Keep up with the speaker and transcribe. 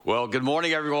Well, good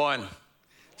morning, everyone.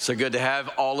 So good to have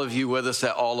all of you with us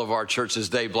at all of our churches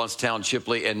today, Blountstown,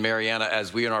 Chipley, and Mariana,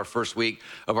 as we are in our first week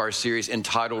of our series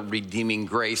entitled Redeeming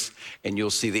Grace. And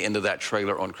you'll see the end of that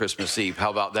trailer on Christmas Eve.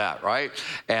 How about that, right?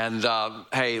 And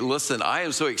hey, listen, I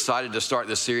am so excited to start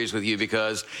this series with you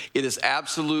because it is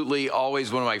absolutely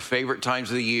always one of my favorite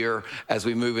times of the year as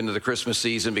we move into the Christmas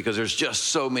season, because there's just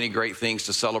so many great things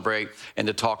to celebrate and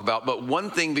to talk about. But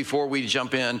one thing before we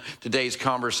jump in today's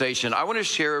conversation, I want to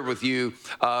share with you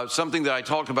something that I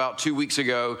talked about 2 weeks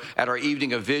ago at our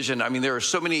evening of vision. I mean, there are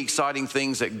so many exciting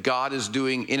things that God is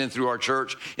doing in and through our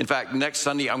church. In fact, next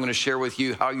Sunday, I'm going to share with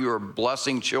you how you are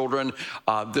blessing children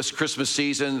this Christmas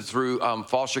season through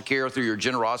foster care, through your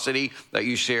generosity that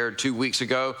you shared 2 weeks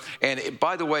ago. And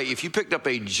by the way, if you picked up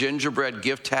a gingerbread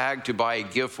gift tag to buy a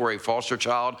gift for a foster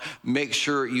child, make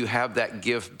sure you have that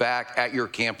gift back at your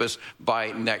campus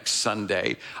by next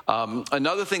Sunday.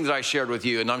 Another thing that I shared with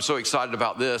you, and I'm so excited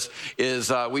about this,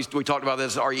 is we talked about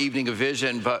this our evening of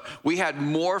vision, but we had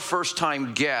more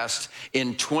first-time guests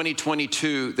in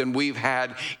 2022 than we've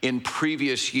had in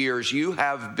previous years. You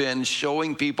have been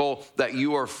showing people that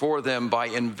you are for them by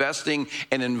investing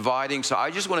and inviting. So I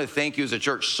just want to thank you as a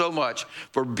church so much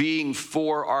for being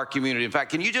for our community. In fact,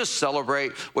 can you just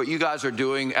celebrate what you guys are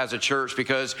doing as a church,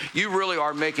 because you really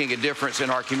are making a difference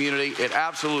in our community. It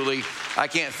absolutely, I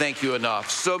can't thank you enough.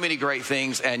 So many great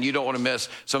things, and you don't want to miss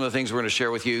some of the things we're going to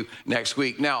share with you next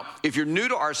week. Now, if you're new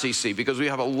to RCC, because we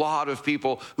have a lot of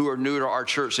people who are new to our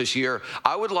church this year,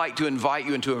 I would like to invite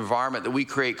you into an environment that we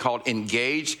create called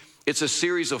Engage. It's a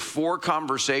series of 4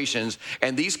 conversations,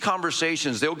 and these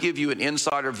conversations, they'll give you an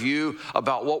insider view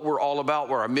about what we're all about,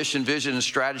 where our mission, vision, and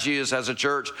strategy is as a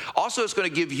church. Also, it's going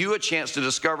to give you a chance to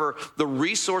discover the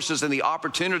resources and the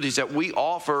opportunities that we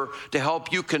offer to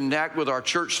help you connect with our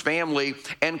church family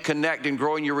and connect and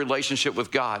growing your relationship with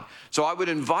God. So I would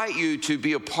invite you to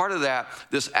be a part of that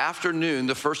this afternoon,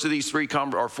 the first of these 4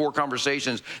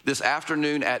 conversations this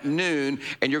afternoon at noon,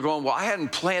 and you're going, well, I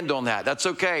hadn't planned on that. That's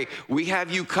okay. We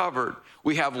have you covered.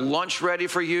 We have lunch ready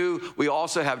for you. We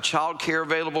also have childcare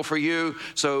available for you.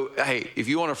 So, hey, if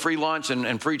you want a free lunch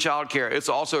and free childcare, it's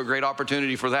also a great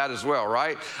opportunity for that as well,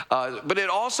 right? But it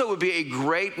also would be a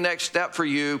great next step for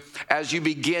you as you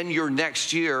begin your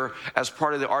next year as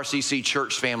part of the RCC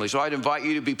church family. So I'd invite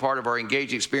you to be part of our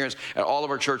Engage experience at all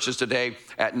of our churches today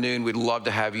at noon. We'd love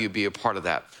to have you be a part of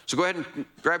that. So go ahead and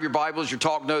grab your Bibles, your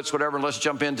talk notes, whatever, and let's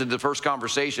jump into the first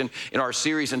conversation in our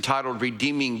series entitled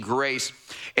Redeeming Grace.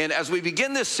 And as we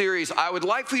begin this series, I would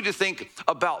like for you to think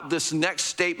about this next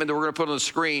statement that we're going to put on the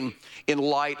screen in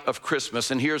light of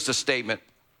Christmas. And here's the statement.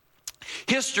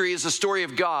 History is the story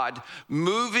of God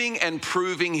moving and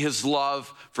proving his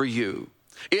love for you.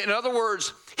 In other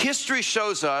words, history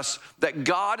shows us that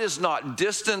God is not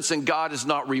distant and God is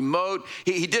not remote.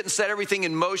 He didn't set everything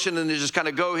in motion and then just kind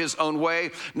of go his own way.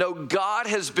 No, God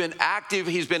has been active.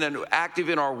 He's been active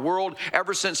in our world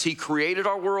ever since he created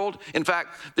our world. In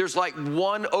fact, there's like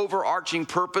one overarching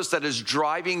purpose that is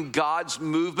driving God's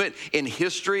movement in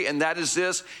history, and that is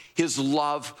this: his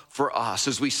love for us,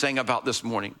 as we sang about this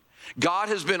morning. God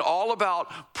has been all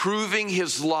about proving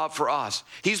his love for us.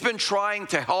 He's been trying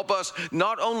to help us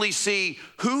not only see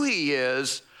who he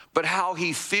is, but how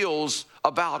he feels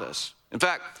about us. In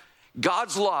fact,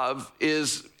 God's love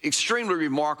is extremely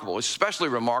remarkable, especially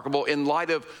remarkable in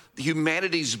light of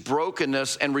humanity's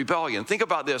brokenness and rebellion. Think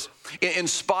about this. In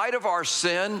spite of our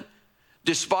sin,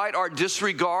 despite our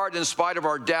disregard, in spite of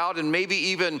our doubt, and maybe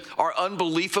even our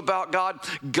unbelief about God,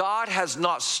 God has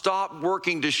not stopped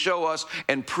working to show us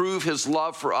and prove his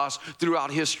love for us throughout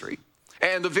history.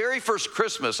 And the very first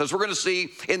Christmas, as we're going to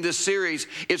see in this series,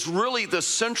 it's really the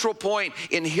central point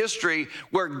in history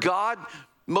where God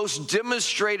most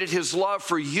demonstrated his love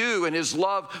for you and his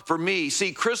love for me.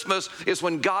 See, Christmas is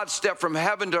when God stepped from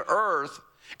heaven to earth,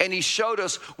 and he showed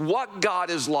us what God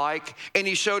is like, and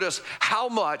he showed us how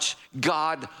much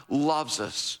God loves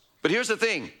us. But here's the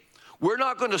thing. We're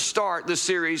not going to start this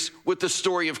series with the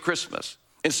story of Christmas.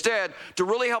 Instead, to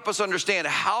really help us understand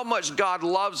how much God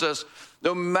loves us,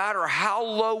 no matter how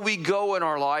low we go in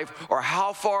our life or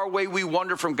how far away we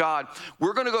wander from God,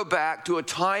 we're going to go back to a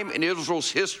time in Israel's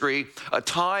history, a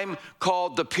time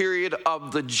called the period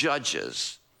of the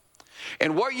Judges.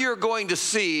 And what you're going to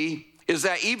see is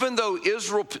that even though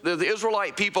the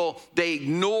Israelite people, they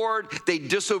ignored, they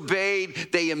disobeyed,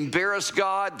 they embarrassed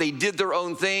God, they did their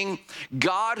own thing,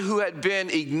 God who had been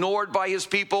ignored by his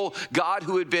people, God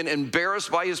who had been embarrassed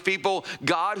by his people,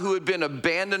 God who had been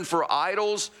abandoned for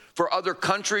idols, for other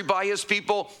country by his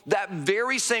people, that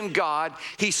very same God,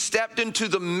 he stepped into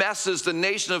the messes the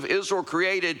nation of Israel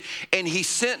created, and he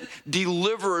sent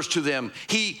deliverers to them.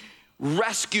 He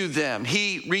rescued them.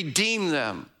 He redeemed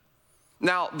them.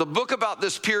 Now, the book about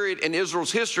this period in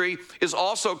Israel's history is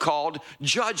also called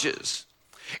Judges.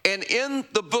 And in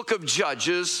the book of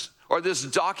Judges, or this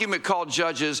document called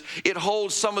Judges, it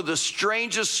holds some of the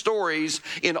strangest stories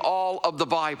in all of the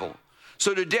Bible.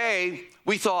 So today,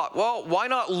 we thought, well, why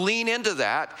not lean into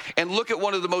that and look at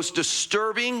one of the most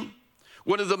disturbing,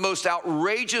 one of the most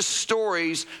outrageous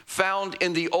stories found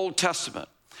in the Old Testament.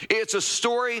 It's a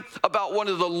story about one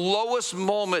of the lowest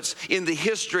moments in the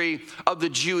history of the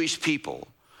Jewish people.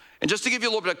 And just to give you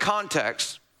a little bit of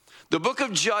context, the book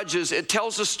of Judges, it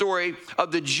tells the story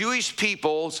of the Jewish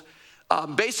people's,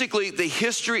 basically the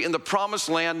history in the promised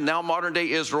land, now modern day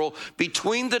Israel,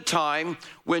 between the time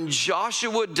when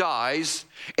Joshua dies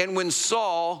and when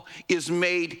Saul is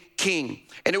made king.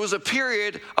 And it was a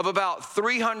period of about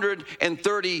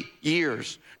 330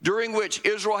 years, during which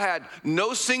Israel had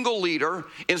no single leader.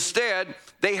 Instead,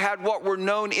 they had what were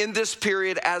known in this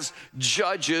period as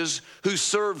judges who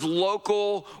served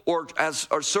local or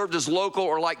served as local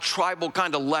or like tribal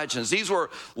kind of legends. These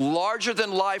were larger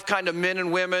than life kind of men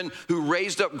and women who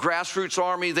raised up grassroots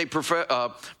army. They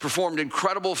performed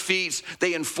incredible feats.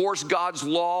 They enforced God's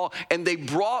law, and they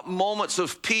brought moments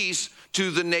of peace to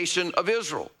the nation of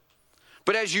Israel.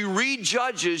 But as you read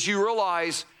Judges, you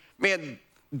realize, man,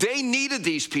 they needed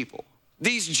these people.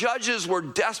 These judges were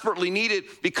desperately needed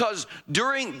because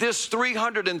during this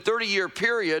 330-year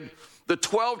period, the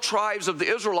 12 tribes of the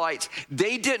Israelites,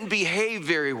 they didn't behave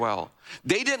very well.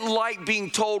 They didn't like being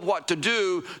told what to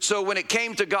do. So when it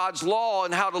came to God's law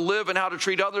and how to live and how to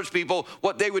treat other people,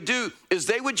 what they would do is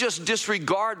they would just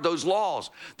disregard those laws.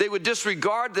 They would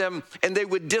disregard them and they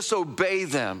would disobey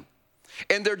them.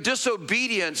 And their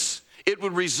disobedience, it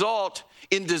would result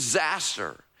in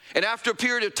disaster. And after a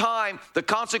period of time, the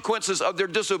consequences of their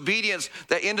disobedience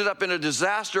that ended up in a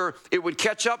disaster, it would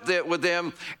catch up with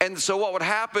them. And so what would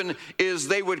happen is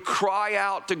they would cry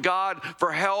out to God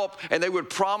for help, and they would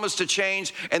promise to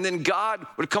change, and then God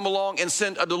would come along and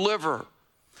send a deliverer.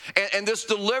 And this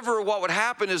deliverer, what would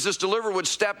happen is this deliverer would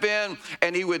step in,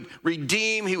 and he would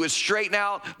redeem, he would straighten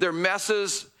out their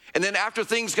messes. And then after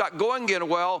things got going again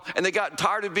well, and they got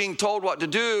tired of being told what to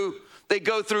do, they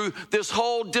go through this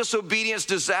whole disobedience,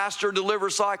 disaster, deliver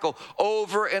cycle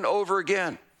over and over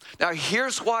again. Now,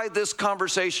 here's why this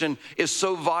conversation is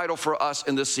so vital for us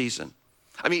in this season.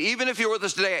 I mean, even if you're with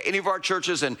us today at any of our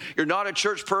churches and you're not a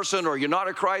church person or you're not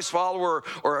a Christ follower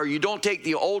or you don't take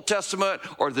the Old Testament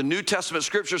or the New Testament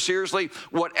scripture seriously,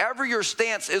 whatever your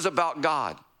stance is about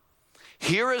God,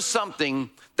 here is something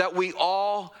that we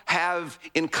all have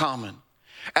in common.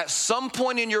 At some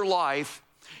point in your life,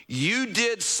 you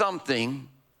did something,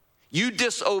 you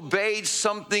disobeyed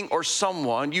something or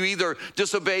someone. You either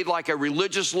disobeyed like a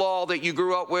religious law that you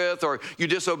grew up with, or you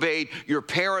disobeyed your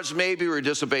parents maybe, or you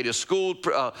disobeyed a school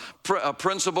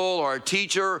principal or a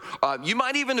teacher. You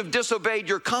might even have disobeyed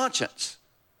your conscience.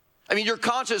 I mean, your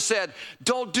conscience said,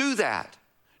 don't do that.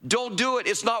 Don't do it.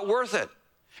 It's not worth it.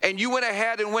 And you went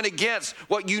ahead and went against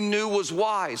what you knew was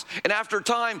wise. And after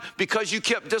time, because you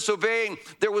kept disobeying,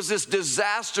 there was this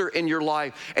disaster in your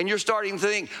life. And you're starting to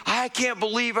think, I can't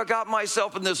believe I got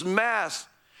myself in this mess.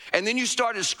 And then you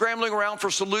started scrambling around for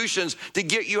solutions to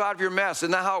get you out of your mess. Isn't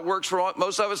that how it works for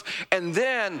most of us? And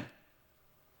then,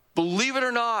 believe it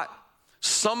or not,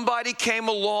 somebody came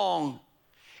along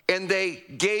and they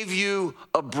gave you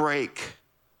a break.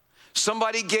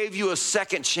 Somebody gave you a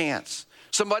second chance.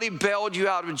 Somebody bailed you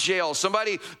out of jail.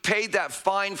 Somebody paid that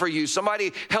fine for you.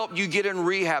 Somebody helped you get in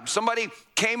rehab. Somebody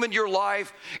came into your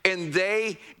life and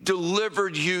they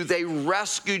delivered you. They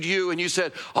rescued you. And you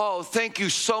said, oh, thank you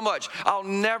so much. I'll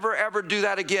never, ever do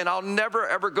that again. I'll never,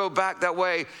 ever go back that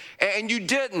way. And you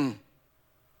didn't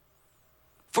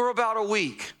for about a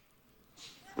week,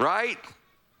 right?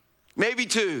 Maybe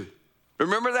 2.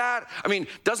 Remember that? I mean,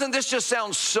 doesn't this just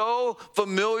sound so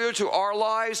familiar to our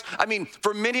lives? I mean,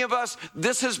 for many of us,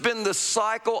 this has been the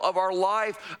cycle of our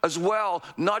life as well,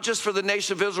 not just for the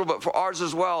nation of Israel, but for ours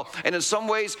as well. And in some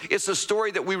ways, it's a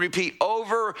story that we repeat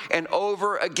over and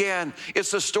over again. It's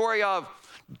the story of,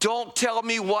 don't tell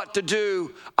me what to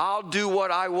do. I'll do what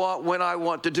I want when I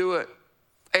want to do it.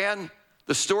 And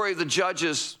the story of the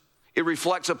Judges, it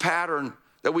reflects a pattern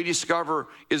that we discover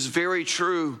is very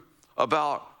true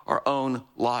about our own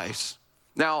lives.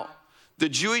 Now, the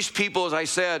Jewish people, as I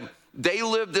said, they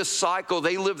lived this cycle,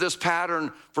 they lived this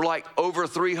pattern for like over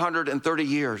 330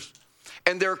 years.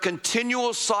 And their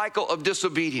continual cycle of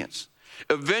disobedience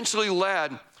eventually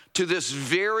led to this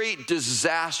very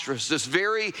disastrous, this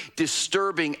very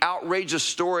disturbing, outrageous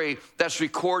story that's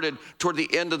recorded toward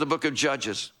the end of the book of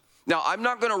Judges. Now, I'm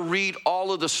not going to read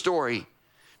all of the story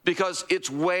because it's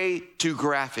way too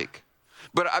graphic.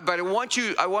 But I want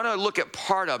to look at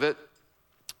part of it,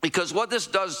 because what this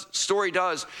story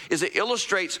does is it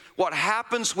illustrates what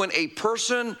happens when a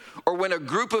person or when a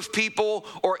group of people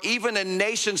or even a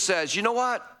nation says, you know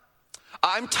what?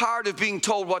 I'm tired of being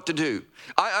told what to do.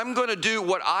 I'm going to do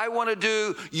what I want to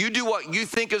do. You do what you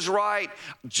think is right.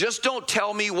 Just don't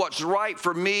tell me what's right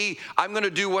for me. I'm going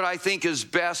to do what I think is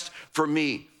best for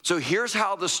me. So here's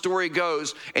how the story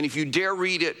goes. And if you dare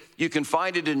read it, you can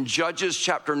find it in Judges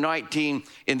chapter 19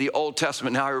 in the Old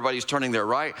Testament. Now everybody's turning there,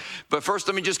 right? But first,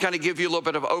 let me just kind of give you a little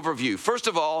bit of overview. First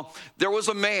of all, there was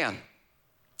a man.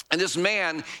 And this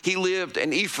man, he lived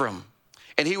in Ephraim.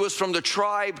 And he was from the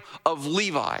tribe of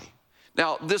Levi.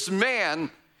 Now, this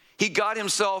man, he got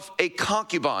himself a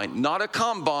concubine, not a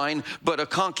combine, but a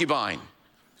concubine.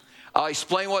 I'll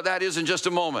explain what that is in just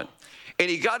a moment. And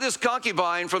he got this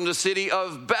concubine from the city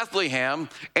of Bethlehem,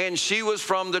 and she was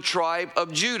from the tribe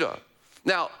of Judah.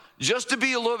 Now, just to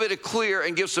be a little bit clear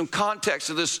and give some context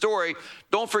to this story,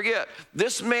 don't forget,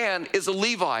 this man is a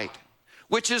Levite,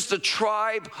 which is the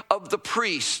tribe of the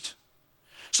priest.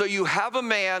 So you have a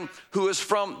man who is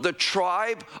from the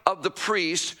tribe of the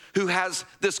priest who has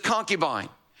this concubine.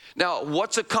 Now,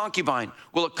 what's a concubine?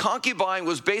 Well, a concubine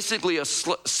was basically a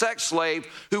sex slave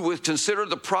who was considered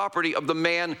the property of the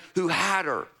man who had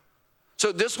her.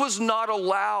 So this was not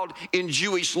allowed in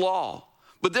Jewish law.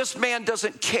 But this man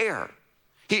doesn't care.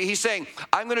 He's saying,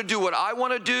 I'm going to do what I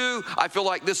want to do. I feel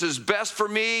like this is best for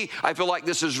me. I feel like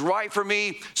this is right for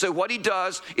me. So what he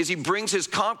does is he brings his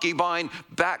concubine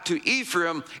back to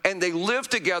Ephraim, and they live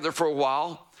together for a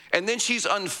while. And then she's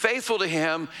unfaithful to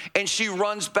him, and she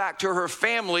runs back to her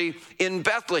family in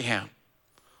Bethlehem.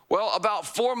 Well, about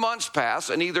 4 months pass,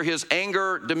 and either his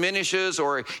anger diminishes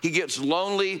or he gets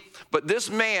lonely. But this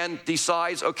man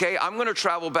decides, okay, I'm going to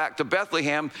travel back to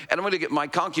Bethlehem, and I'm going to get my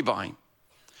concubine.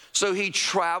 So he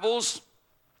travels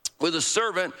with a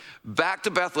servant back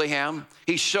to Bethlehem.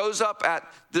 He shows up at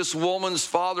this woman's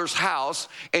father's house,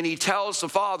 and he tells the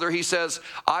father, he says,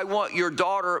 I want your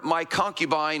daughter, my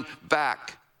concubine,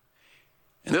 back.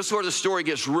 And this is where the story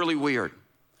gets really weird,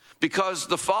 because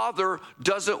the father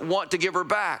doesn't want to give her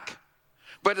back.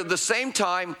 But at the same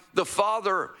time, the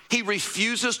father, he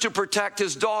refuses to protect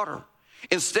his daughter.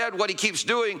 Instead, what he keeps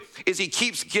doing is he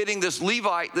keeps getting this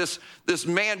Levite, this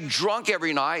man drunk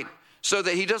every night so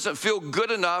that he doesn't feel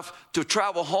good enough to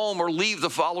travel home or leave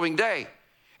the following day.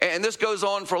 And this goes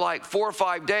on for like 4 or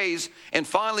 5 days. And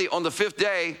finally, on the 5th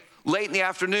day, late in the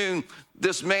afternoon,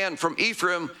 this man from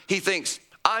Ephraim, he thinks,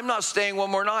 I'm not staying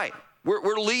one more night.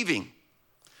 We're leaving.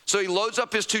 So he loads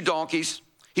up his 2 donkeys.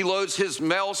 He loads his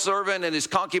male servant and his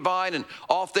concubine, and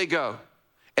off they go.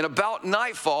 And about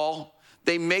nightfall,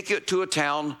 they make it to a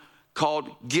town called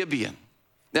Gibeon.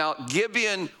 Now,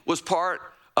 Gibeon was part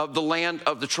of the land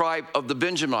of the tribe of the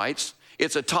Benjamites.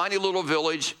 It's a tiny little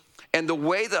village, and the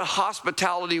way that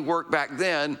hospitality worked back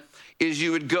then is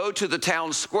you would go to the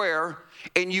town square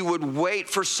and you would wait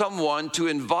for someone to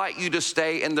invite you to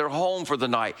stay in their home for the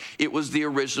night. It was the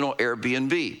original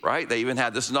Airbnb, right? They even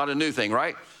had, this is not a new thing,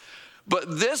 right?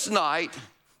 But this night,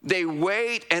 they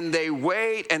wait and they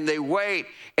wait and they wait,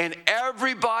 and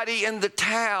everybody in the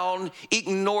town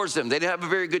ignores them. They didn't have a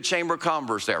very good chamber of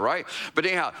commerce there, right? But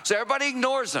anyhow, so everybody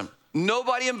ignores them.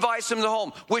 Nobody invites them to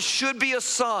home, which should be a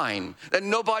sign that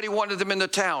nobody wanted them in the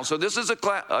town. So this is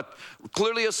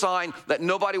clearly a sign that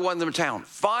nobody wanted them in town.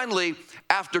 Finally,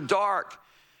 after dark,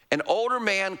 an older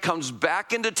man comes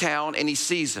back into town and he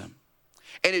sees him.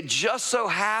 And it just so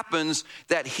happens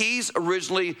that he's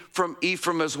originally from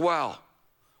Ephraim as well,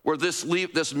 where this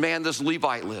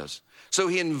Levite lives. So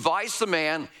he invites the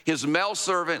man, his male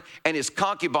servant, and his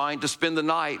concubine to spend the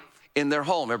night in their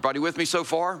home. Everybody with me so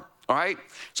far? All right?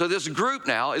 So this group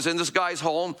now is in this guy's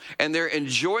home, and they're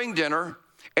enjoying dinner,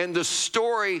 and the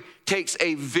story takes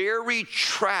a very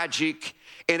tragic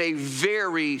and a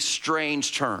very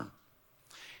strange turn.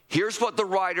 Here's what the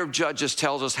writer of Judges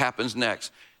tells us happens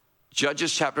next.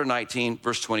 Judges chapter 19,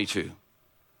 verse 22.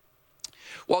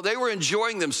 While they were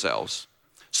enjoying themselves,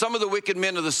 some of the wicked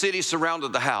men of the city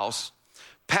surrounded the house.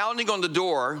 Pounding on the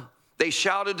door, they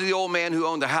shouted to the old man who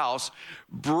owned the house,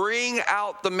 bring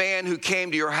out the man who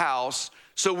came to your house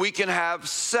so we can have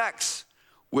sex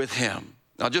with him.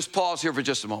 Now just pause here for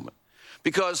just a moment.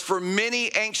 Because for many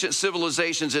ancient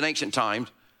civilizations in ancient times,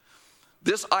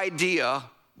 this idea,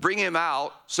 bring him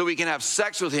out so we can have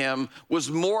sex with him,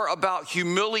 was more about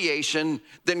humiliation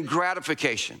than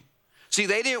gratification. See,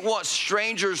 they didn't want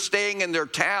strangers staying in their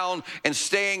town and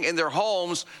staying in their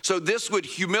homes, so this would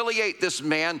humiliate this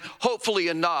man, hopefully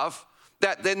enough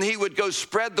that then he would go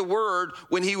spread the word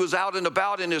when he was out and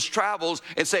about in his travels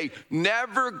and say,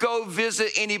 never go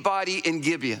visit anybody in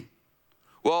Gibeon.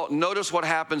 Well, notice what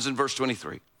happens in verse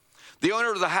 23. The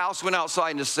owner of the house went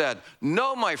outside and said,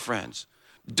 "No, my friends,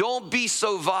 don't be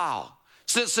so vile.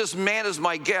 Since this man is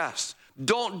my guest,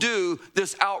 don't do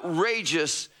this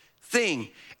outrageous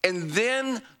thing." And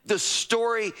then the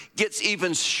story gets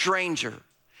even stranger.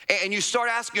 And you start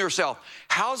asking yourself,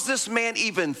 how's this man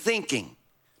even thinking?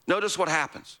 Notice what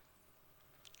happens.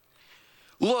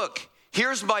 "Look,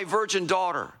 here's my virgin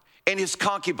daughter and his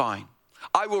concubine.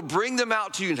 I will bring them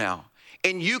out to you now,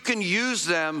 and you can use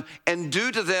them and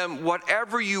do to them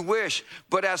whatever you wish.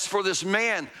 But as for this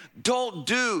man, don't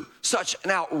do such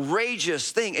an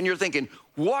outrageous thing." And you're thinking,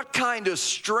 what kind of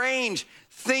strange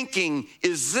thinking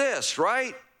is this,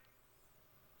 right?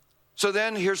 So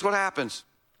then here's what happens.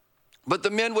 But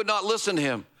the men would not listen to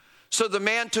him. So the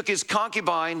man took his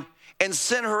concubine and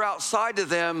sent her outside to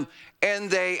them,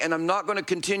 and I'm not going to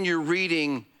continue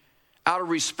reading out of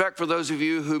respect for those of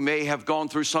you who may have gone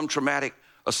through some traumatic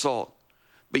assault,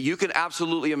 but you can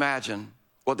absolutely imagine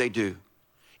what they do.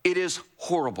 It is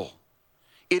horrible.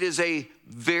 It is a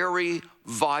very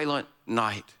violent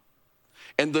night.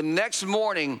 And the next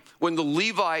morning, when the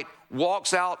Levite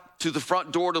walks out to the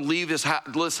front door to leave his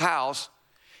house,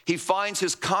 he finds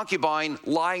his concubine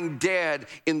lying dead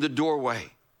in the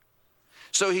doorway.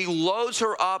 So he loads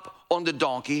her up on the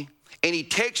donkey, and he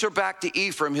takes her back to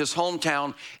Ephraim, his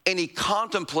hometown, and he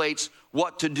contemplates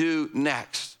what to do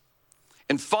next.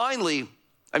 And finally,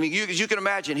 as you can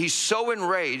imagine, he's so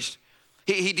enraged,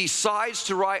 he decides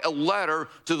to write a letter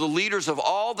to the leaders of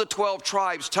all the 12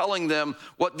 tribes telling them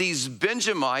what these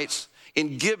Benjamites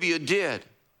in Gibeah did.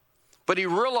 But he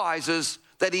realizes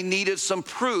that he needed some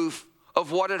proof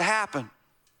of what had happened.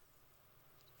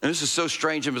 And this is so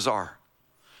strange and bizarre.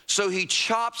 So he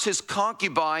chops his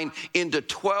concubine into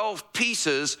 12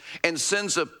 pieces and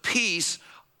sends a piece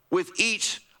with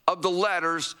each of the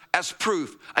letters as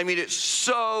proof. It's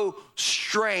so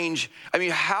strange.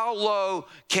 How low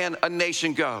can a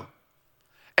nation go?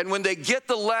 And when they get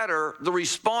the letter, the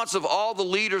response of all the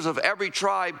leaders of every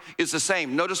tribe is the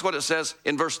same. Notice what it says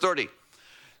in verse 30.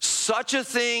 "Such a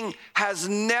thing has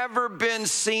never been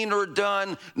seen or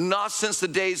done, not since the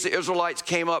days the Israelites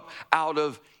came up out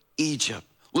of Egypt."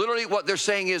 Literally what they're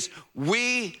saying is,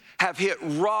 we have hit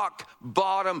rock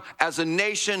bottom as a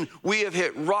nation. We have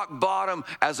hit rock bottom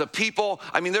as a people.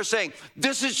 They're saying,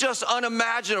 this is just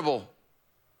unimaginable.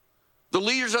 The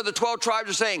leaders of the 12 tribes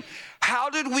are saying, how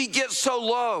did we get so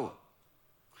low?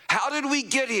 How did we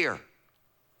get here?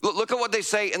 Look at what they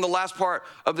say in the last part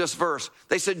of this verse.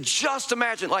 They said, just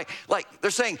imagine, like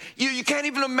they're saying, you can't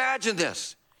even imagine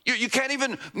this. You can't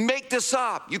even make this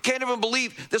up. You can't even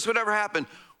believe this would ever happen.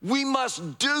 We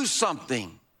must do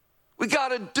something. We got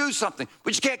to do something.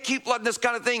 We just can't keep letting this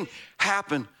kind of thing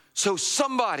happen. So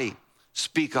somebody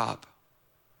speak up.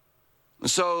 And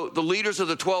so the leaders of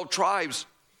the 12 tribes,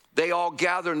 they all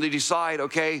gather and they decide,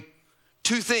 okay,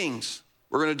 2 things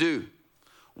we're going to do.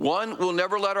 1, we'll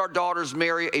never let our daughters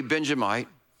marry a Benjamite.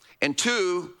 And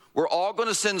 2, we're all going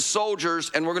to send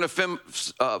soldiers and we're going to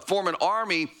form an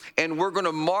army and we're going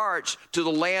to march to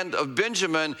the land of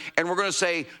Benjamin and we're going to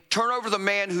say, turn over the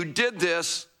man who did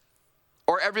this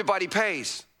or everybody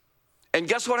pays. And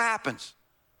guess what happens?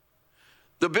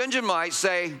 The Benjamites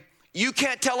say, you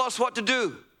can't tell us what to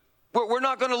do. We're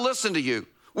not going to listen to you.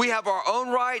 We have our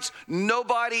own rights.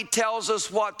 Nobody tells us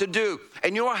what to do.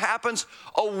 And you know what happens?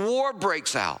 A war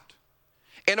breaks out.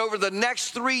 And over the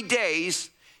next 3 days,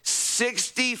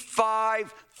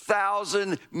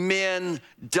 65,000 men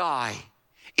die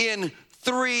in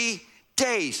 3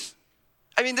 days.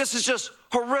 This is just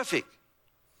horrific.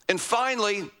 And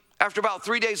finally, after about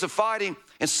 3 days of fighting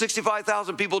and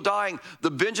 65,000 people dying,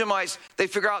 the Benjamites, they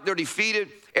figure out they're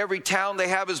defeated. Every town they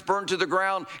have is burned to the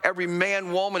ground. Every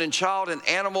man, woman, and child and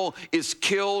animal is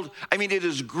killed. It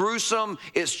is gruesome.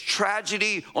 It's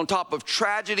tragedy on top of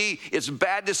tragedy. It's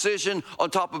bad decision on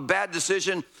top of bad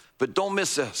decision. But don't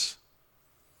miss this.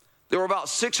 There were about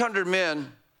 600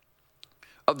 men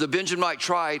of the Benjamite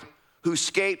tribe who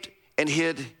escaped and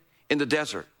hid in the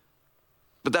desert.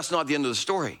 But that's not the end of the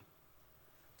story.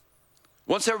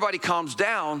 Once everybody calms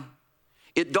down,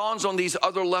 it dawns on these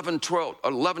other 11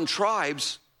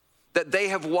 tribes that they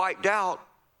have wiped out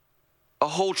a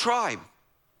whole tribe.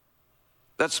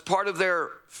 That's part of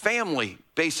their family,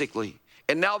 basically.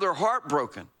 And now they're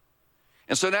heartbroken.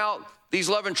 And so now these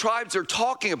 11 tribes are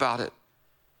talking about it.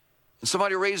 And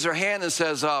somebody raises their hand and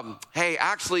says, hey,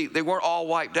 actually, they weren't all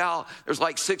wiped out. There's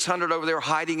like 600 over there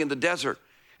hiding in the desert.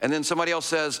 And then somebody else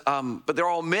says, but they're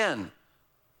all men.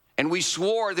 And we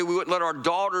swore that we wouldn't let our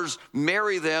daughters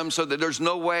marry them so that there's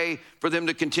no way for them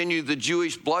to continue the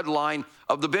Jewish bloodline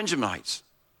of the Benjamites.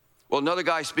 Well, another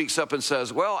guy speaks up and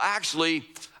says, well, actually,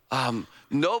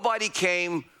 Nobody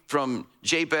came from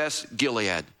Jabesh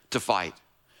Gilead to fight.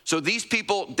 So these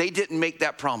people, they didn't make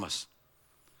that promise.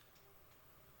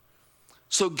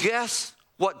 So guess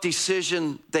what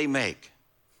decision they make?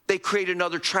 They create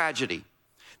another tragedy.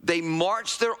 They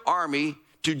march their army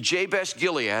to Jabesh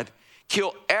Gilead,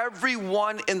 kill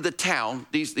everyone in the town,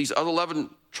 these other 11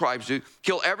 tribes do,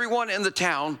 kill everyone in the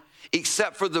town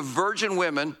except for the virgin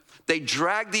women. They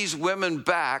drag these women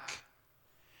back.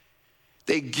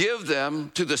 They give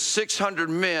them to the 600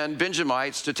 men,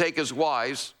 Benjamites, to take as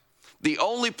wives. The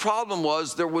only problem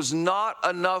was there was not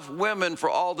enough women for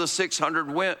all the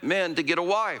 600 men to get a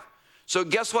wife. So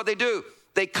guess what they do?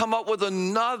 They come up with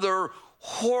another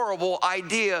horrible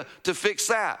idea to fix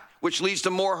that, which leads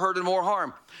to more hurt and more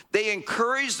harm. They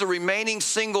encourage the remaining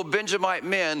single Benjamite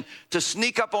men to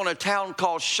sneak up on a town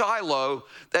called Shiloh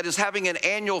that is having an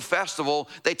annual festival.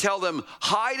 They tell them,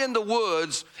 hide in the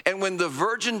woods, and when the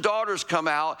virgin daughters come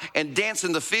out and dance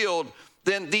in the field,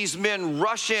 then these men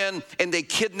rush in and they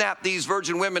kidnap these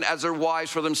virgin women as their wives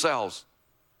for themselves.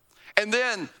 And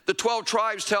then the 12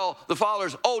 tribes tell the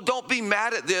followers, oh, don't be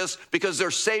mad at this because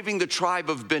they're saving the tribe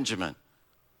of Benjamin.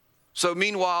 So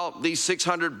meanwhile, these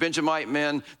 600 Benjamite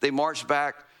men, they march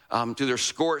back to their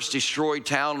scorched, destroyed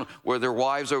town with their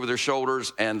wives over their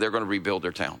shoulders, and they're going to rebuild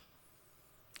their town.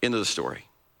 End of the story.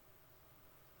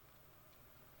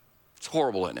 It's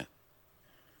horrible, isn't it?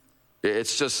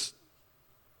 It's just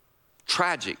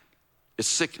tragic. It's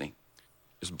sickening.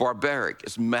 It's barbaric.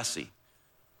 It's messy.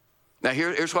 Now,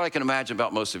 here's what I can imagine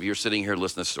about most of you. You're sitting here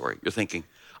listening to this story. You're thinking,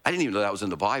 I didn't even know that was in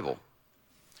the Bible.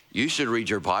 You should read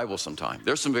your Bible sometime.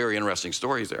 There's some very interesting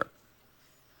stories there.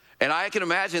 And I can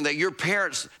imagine that your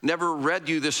parents never read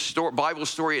you this Bible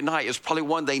story at night. It's probably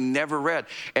one they never read.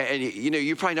 And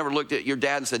you probably never looked at your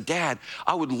dad and said, Dad,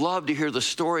 I would love to hear the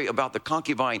story about the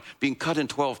concubine being cut in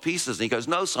 12 pieces. And he goes,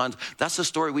 no, son, that's the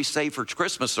story we say for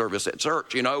Christmas service at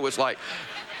church. It's like,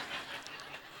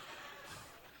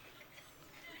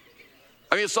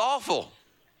 it's awful.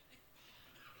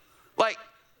 Like,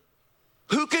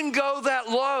 who can go that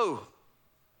low?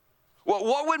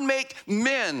 What would make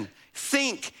men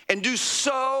think and do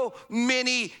so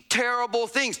many terrible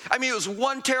things? It was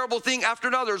one terrible thing after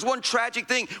another. It was one tragic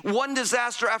thing, one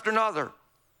disaster after another.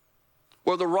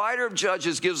 Well, the writer of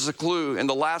Judges gives us a clue in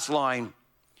the last line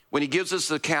when he gives us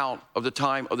the account of the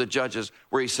time of the judges,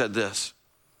 where he said this: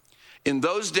 in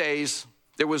those days,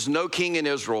 there was no king in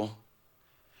Israel.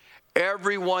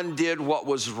 Everyone did what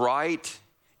was right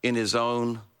in his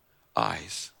own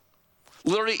eyes.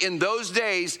 Literally, in those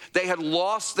days, they had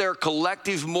lost their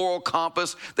collective moral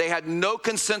compass. They had no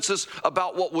consensus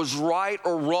about what was right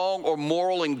or wrong or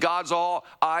moral in God's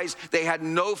eyes. They had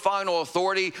no final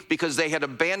authority because they had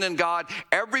abandoned God.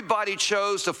 Everybody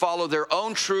chose to follow their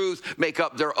own truth, make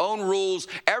up their own rules.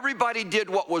 Everybody did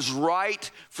what was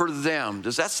right for them.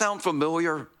 Does that sound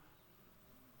familiar?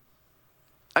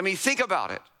 Think about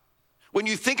it. When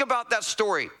you think about that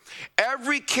story,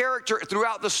 every character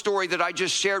throughout the story that I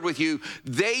just shared with you,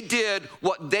 they did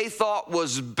what they thought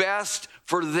was best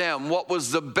for them, what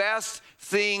was the best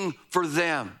thing for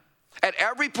them. At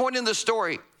every point in the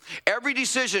story, every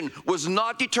decision was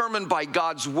not determined by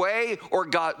God's way or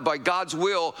by God's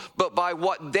will, but by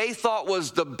what they thought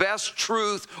was the best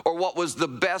truth or what was the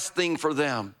best thing for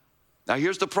them. Now,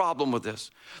 here's the problem with this.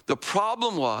 The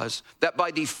problem was that by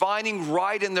defining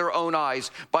right in their own eyes,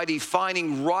 by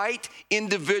defining right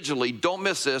individually, don't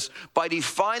miss this, by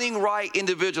defining right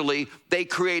individually, they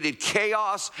created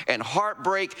chaos and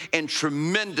heartbreak and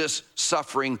tremendous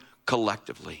suffering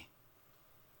collectively.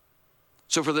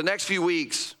 So for the next few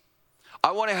weeks,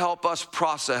 I want to help us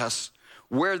process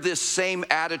where this same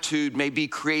attitude may be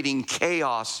creating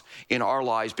chaos in our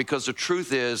lives, because the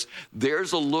truth is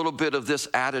there's a little bit of this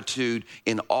attitude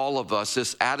in all of us,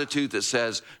 this attitude that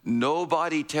says,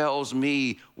 nobody tells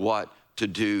me what to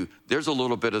do. There's a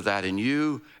little bit of that in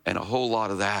you and a whole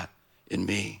lot of that in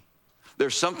me.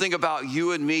 There's something about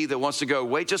you and me that wants to go,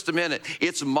 wait just a minute,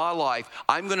 it's my life.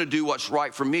 I'm gonna do what's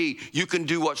right for me. You can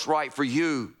do what's right for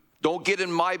you. Don't get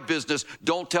in my business.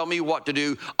 Don't tell me what to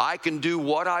do. I can do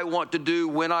what I want to do,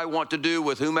 when I want to do,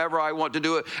 with whomever I want to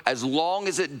do it, as long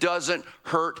as it doesn't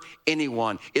hurt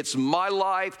anyone. It's my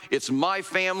life. It's my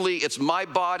family. It's my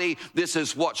body. This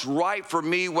is what's right for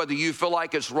me, whether you feel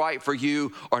like it's right for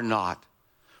you or not.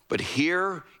 But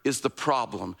here is the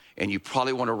problem, and you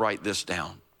probably want to write this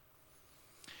down.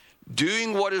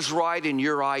 Doing what is right in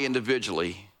your eye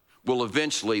individually will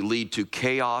eventually lead to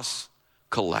chaos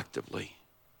collectively.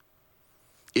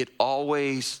 It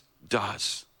always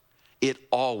does. It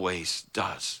always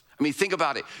does. Think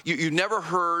about it. You never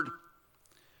heard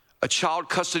a child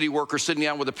custody worker sitting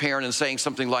down with a parent and saying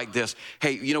something like this: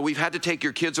 hey, we've had to take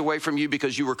your kids away from you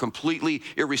because you were completely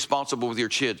irresponsible with your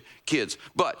kids.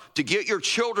 But to get your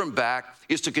children back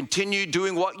is to continue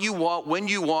doing what you want, when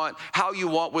you want, how you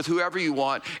want, with whoever you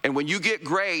want. And when you get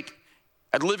great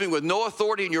at living with no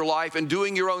authority in your life and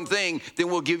doing your own thing, then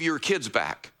we'll give your kids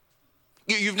back.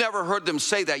 You've never heard them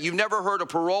say that. You've never heard a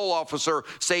parole officer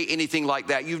say anything like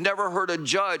that. You've never heard a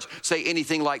judge say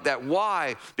anything like that.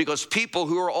 Why? Because people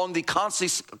who are on the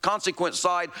consequence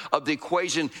side of the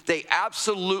equation, they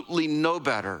absolutely know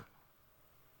better.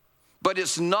 But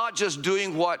it's not just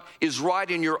doing what is right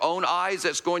in your own eyes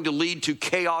that's going to lead to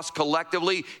chaos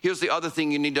collectively. Here's the other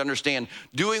thing you need to understand.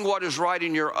 Doing what is right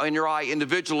in your eye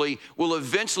individually will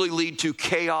eventually lead to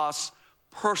chaos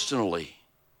personally.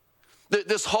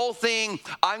 This whole thing,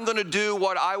 I'm going to do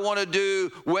what I want to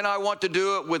do, when I want to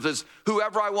do it, with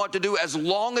whoever I want to do, as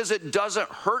long as it doesn't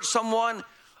hurt someone.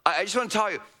 I just want to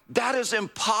tell you, that is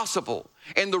impossible.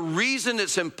 And the reason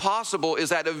it's impossible is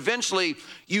that eventually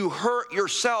you hurt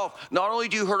yourself. Not only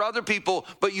do you hurt other people,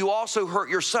 but you also hurt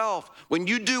yourself. When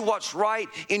you do what's right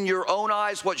in your own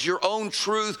eyes, what's your own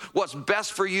truth, what's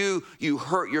best for you, you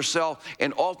hurt yourself.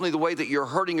 And ultimately the way that you're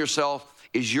hurting yourself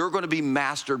is you're going to be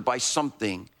mastered by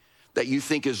something that you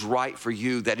think is right for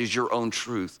you, that is your own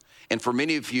truth. And for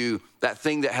many of you, that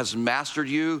thing that has mastered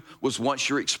you was once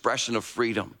your expression of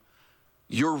freedom.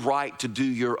 Your right to do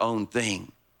your own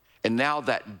thing. And now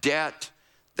that debt,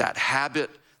 that habit,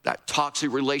 that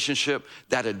toxic relationship,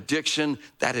 that addiction,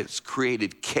 that has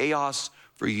created chaos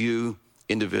for you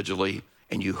individually,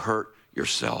 and you hurt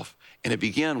yourself. And it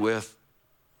began with,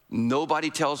 nobody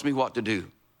tells me what to do.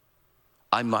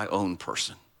 I'm my own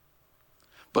person.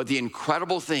 But the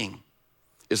incredible thing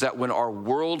is that when our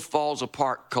world falls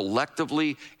apart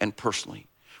collectively and personally,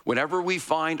 whenever we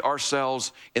find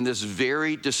ourselves in this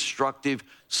very destructive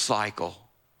cycle,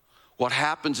 what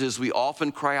happens is we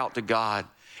often cry out to God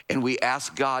and we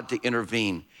ask God to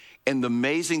intervene. And the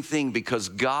amazing thing, because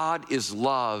God is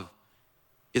love,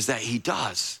 is that he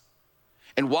does.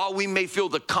 And while we may feel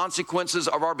the consequences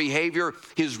of our behavior,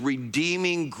 his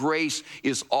redeeming grace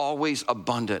is always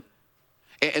abundant.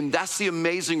 And that's the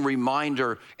amazing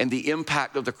reminder and the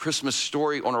impact of the Christmas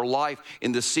story on our life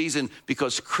in this season,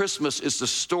 because Christmas is the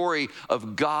story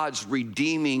of God's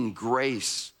redeeming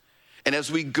grace. And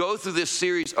as we go through this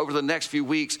series over the next few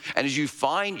weeks, and as you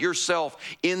find yourself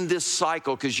in this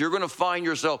cycle, because you're going to find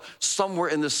yourself somewhere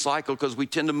in this cycle because we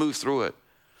tend to move through it.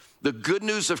 The good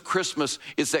news of Christmas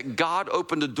is that God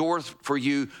opened a door for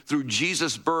you through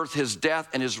Jesus' birth, his death,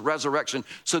 and his resurrection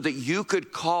so that you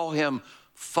could call him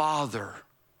Father.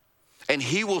 And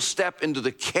he will step into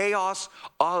the chaos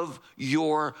of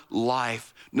your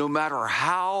life, no matter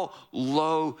how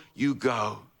low you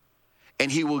go. And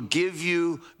he will give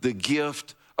you the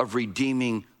gift of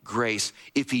redeeming grace.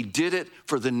 If he did it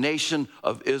for the nation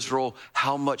of Israel,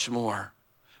 how much more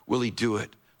will he do it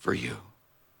for you?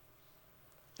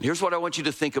 And here's what I want you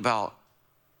to think about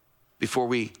before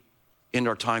we end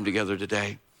our time together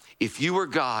today. If you were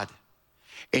God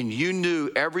and you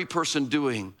knew every person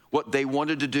doing what they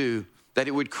wanted to do, that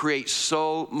it would create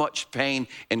so much pain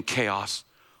and chaos,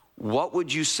 what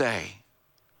would you say?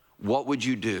 What would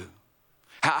you do?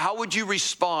 How would you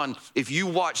respond if you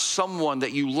watched someone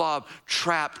that you love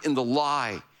trapped in the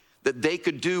lie that they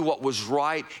could do what was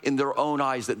right in their own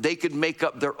eyes, that they could make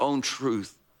up their own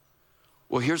truth?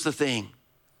 Well, here's the thing.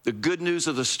 The good news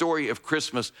of the story of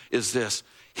Christmas is this.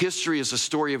 History is a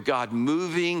story of God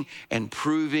moving and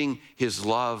proving his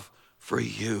love for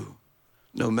you,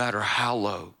 no matter how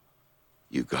low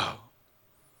you go.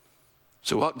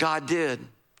 So what God did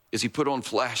is he put on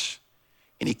flesh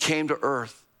and he came to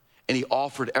earth and he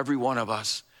offered every one of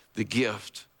us the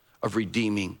gift of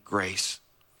redeeming grace.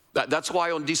 That's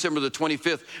why on December the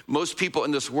 25th, most people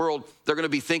in this world, they're going to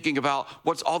be thinking about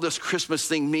what's all this Christmas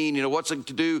thing mean? What's it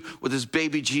to do with this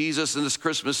baby Jesus and this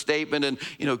Christmas statement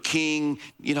and, King,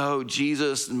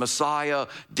 Jesus and Messiah,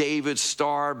 David's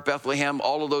star, Bethlehem,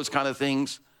 all of those kind of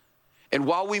things. And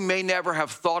while we may never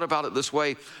have thought about it this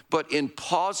way, but in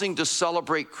pausing to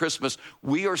celebrate Christmas,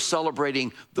 we are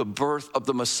celebrating the birth of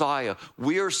the Messiah.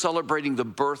 We are celebrating the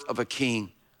birth of a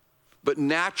king. But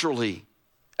naturally,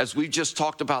 as we just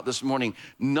talked about this morning,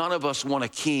 none of us want a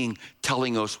king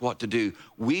telling us what to do.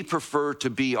 We prefer to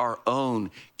be our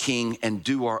own king and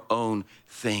do our own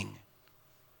thing.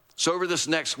 So over this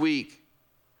next week,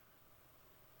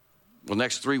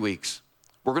 next 3 weeks,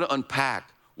 we're going to unpack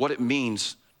what it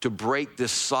means to break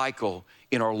this cycle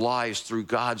in our lives through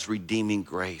God's redeeming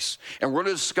grace. And we're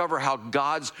going to discover how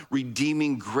God's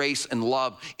redeeming grace and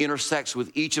love intersects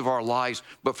with each of our lives.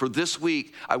 But for this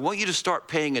week, I want you to start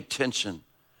paying attention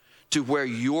to where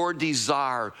your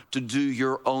desire to do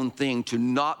your own thing, to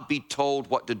not be told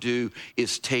what to do,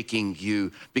 is taking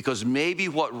you. Because maybe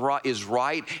what is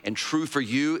right and true for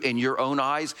you in your own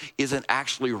eyes isn't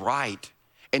actually right.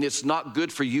 And it's not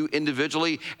good for you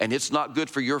individually, and it's not good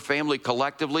for your family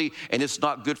collectively, and it's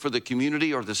not good for the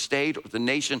community or the state or the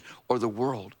nation or the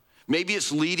world. Maybe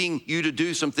it's leading you to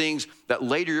do some things that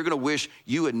later you're going to wish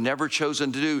you had never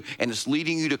chosen to do, and it's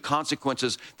leading you to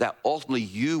consequences that ultimately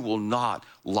you will not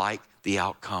like the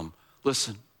outcome.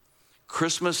 Listen,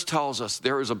 Christmas tells us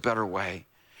there is a better way.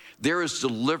 There is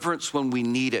deliverance when we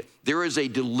need it. There is a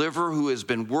deliverer who has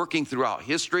been working throughout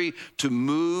history to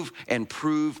move and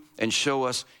prove and show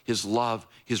us his love,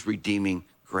 his redeeming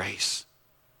grace.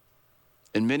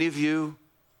 And many of you,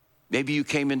 maybe you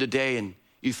came in today and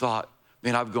you thought,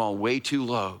 man, I've gone way too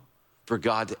low for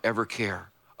God to ever care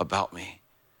about me.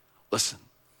 Listen,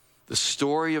 the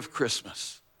story of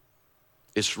Christmas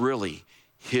is really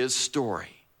his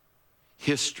story.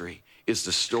 History is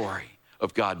the story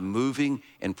of God moving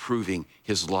and proving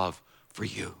his love for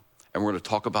you. And we're going to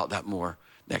talk about that more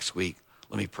next week.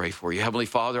 Let me pray for you. Heavenly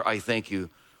Father, I thank you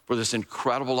for this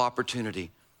incredible opportunity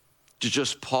to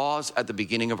just pause at the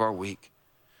beginning of our week,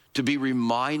 to be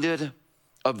reminded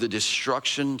of the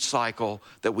destruction cycle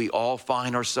that we all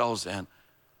find ourselves in.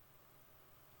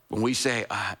 When we say,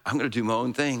 I'm going to do my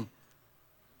own thing,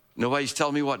 nobody's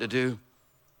telling me what to do,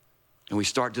 and we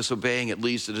start disobeying, it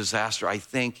leads to disaster. I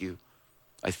thank you.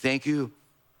 I thank you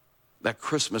that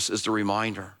Christmas is the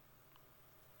reminder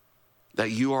that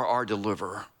you are our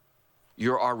deliverer.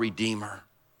 You're our redeemer.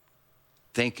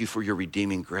 Thank you for your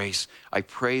redeeming grace. I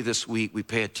pray this week we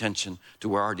pay attention to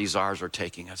where our desires are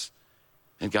taking us.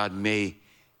 And God, may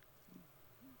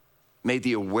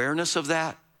the awareness of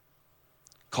that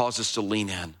cause us to lean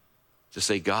in, to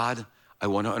say, God, I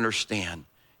want to understand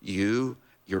you,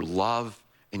 your love,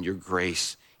 and your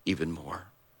grace even more.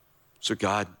 So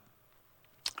God,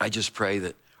 I just pray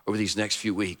that over these next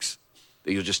few weeks,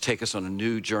 that you'll just take us on a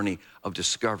new journey of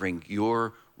discovering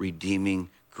your redeeming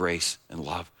grace and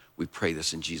love. We pray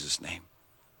this in Jesus' name.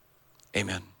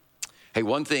 Amen. Hey,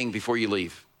 one thing before you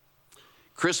leave.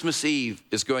 Christmas Eve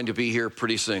is going to be here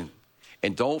pretty soon.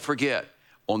 And don't forget,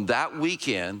 on that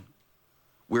weekend,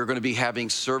 we're going to be having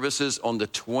services on the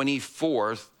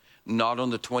 24th, not on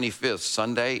the 25th.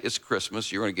 Sunday is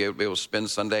Christmas. You're going to be able to spend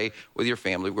Sunday with your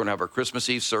family. We're going to have our Christmas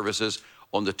Eve services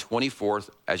on the 24th,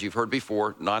 as you've heard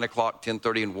before, 9 o'clock,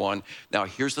 10:30, and 1. Now,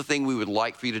 here's the thing we would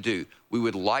like for you to do. We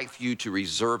would like for you to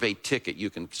reserve a ticket. You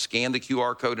can scan the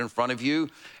QR code in front of you,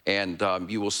 and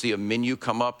you will see a menu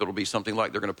come up. It'll be something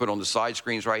like they're going to put on the side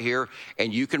screens right here,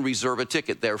 and you can reserve a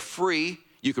ticket. They're free.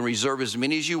 You can reserve as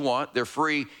many as you want. They're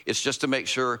free. It's just to make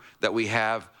sure that we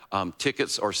have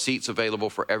tickets or seats available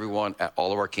for everyone at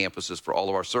all of our campuses for all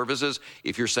of our services.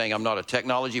 If you're saying, I'm not a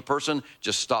technology person,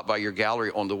 just stop by your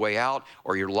gallery on the way out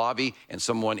or your lobby, and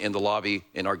someone in the lobby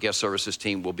in our guest services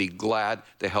team will be glad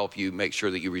to help you make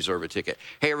sure that you reserve a ticket.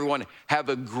 Hey, everyone, have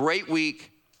a great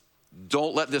week.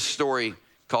 Don't let this story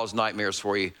cause nightmares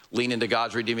for you. Lean into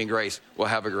God's redeeming grace. Well,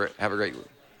 have a great week.